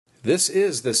This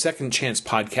is the Second Chance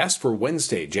podcast for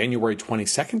Wednesday, January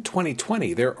 22nd,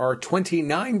 2020. There are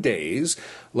 29 days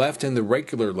left in the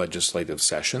regular legislative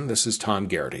session. This is Tom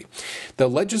Garrity. The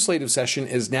legislative session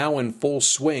is now in full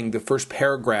swing. The first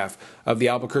paragraph of the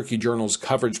Albuquerque Journal's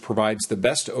coverage provides the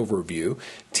best overview.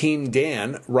 Team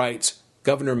Dan writes,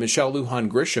 Governor Michelle Lujan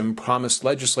Grisham promised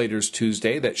legislators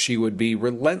Tuesday that she would be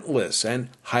relentless and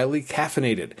highly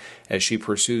caffeinated as she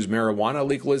pursues marijuana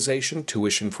legalization,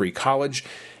 tuition-free college,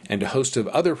 and a host of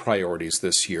other priorities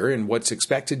this year in what's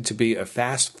expected to be a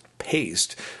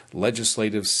fast-paced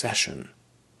legislative session.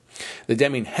 The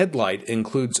Deming Headlight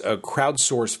includes a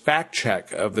crowdsourced fact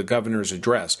check of the governor's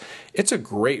address. It's a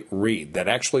great read that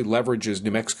actually leverages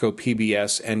New Mexico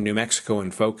PBS and New Mexico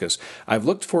in Focus. I've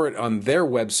looked for it on their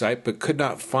website but could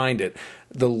not find it.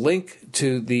 The link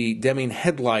to the Deming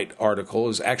Headlight article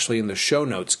is actually in the show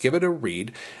notes. Give it a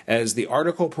read, as the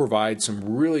article provides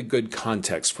some really good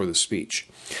context for the speech.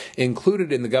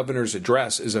 Included in the governor's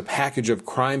address is a package of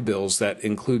crime bills that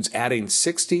includes adding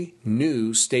 60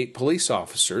 new state police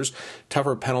officers,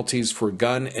 tougher penalties for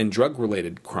gun and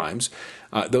drug-related crimes.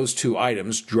 Those two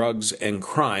items, drugs and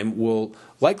crime, will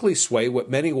likely sway what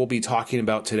many will be talking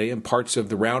about today in parts of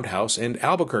the Roundhouse and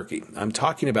Albuquerque. I'm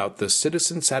talking about the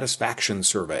Citizen Satisfaction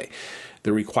Survey,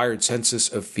 the required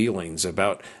census of feelings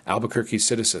about Albuquerque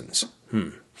citizens.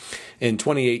 In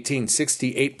 2018,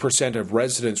 68% of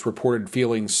residents reported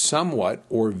feeling somewhat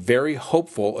or very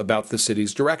hopeful about the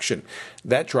city's direction.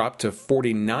 That dropped to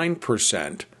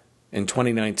 49% in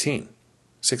 2019,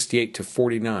 68 to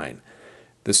 49.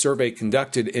 The survey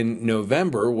conducted in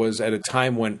November was at a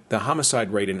time when the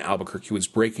homicide rate in Albuquerque was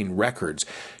breaking records.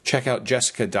 Check out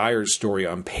Jessica Dyer's story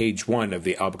on page 1 of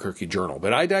the Albuquerque Journal.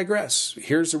 But I digress.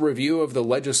 Here's a review of the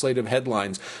legislative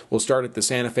headlines. We'll start at the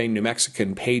Santa Fe New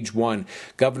Mexican, page 1.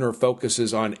 Governor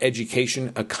focuses on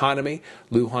education, economy.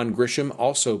 Lujan Grisham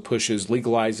also pushes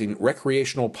legalizing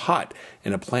recreational pot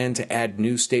and a plan to add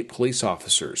new state police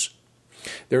officers.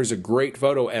 There's a great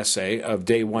photo essay of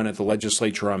day one at the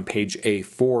legislature on page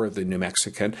A4 of the New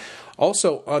Mexican.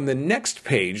 Also, on the next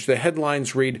page, the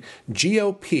headlines read,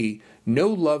 GOP, no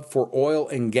love for oil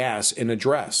and gas in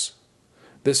address.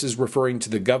 This is referring to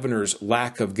the governor's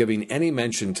lack of giving any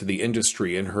mention to the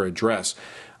industry in her address.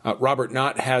 Robert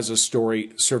Knott has a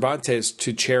story, Cervantes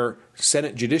to chair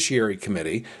Senate Judiciary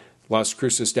Committee. Las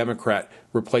Cruces Democrat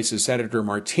replaces Senator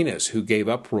Martinez, who gave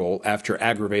up role after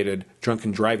aggravated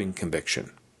drunken driving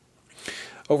conviction.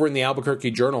 Over in the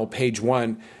Albuquerque Journal, page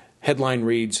 1, headline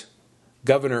reads,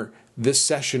 Governor, this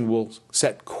session will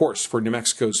set course for New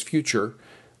Mexico's future.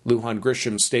 Lujan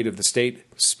Grisham's State of the State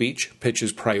speech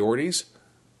pitches priorities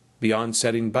beyond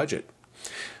setting budget.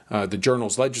 The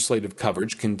Journal's legislative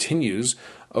coverage continues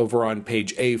over on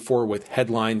page A4 with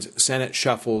headlines, Senate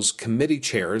shuffles committee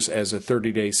chairs as a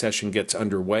 30-day session gets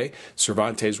underway.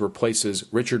 Cervantes replaces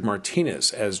Richard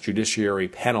Martinez as Judiciary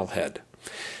Panel Head.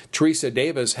 Teresa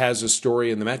Davis has a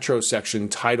story in the Metro section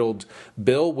titled,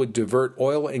 Bill would divert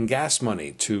oil and gas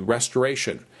money to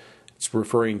restoration. It's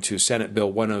referring to Senate Bill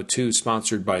 102,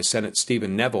 sponsored by Senate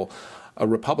Stephen Neville, a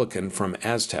Republican from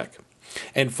Aztec.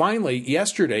 And finally,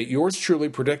 yesterday, yours truly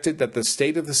predicted that the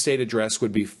State of the State address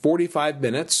would be 45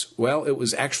 minutes. Well, it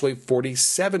was actually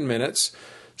 47 minutes.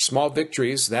 Small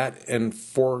victories, that and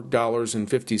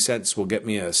 $4.50 will get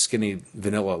me a skinny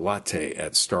vanilla latte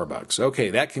at Starbucks. Okay,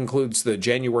 that concludes the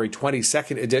January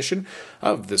 22nd edition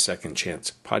of the Second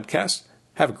Chance podcast.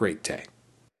 Have a great day.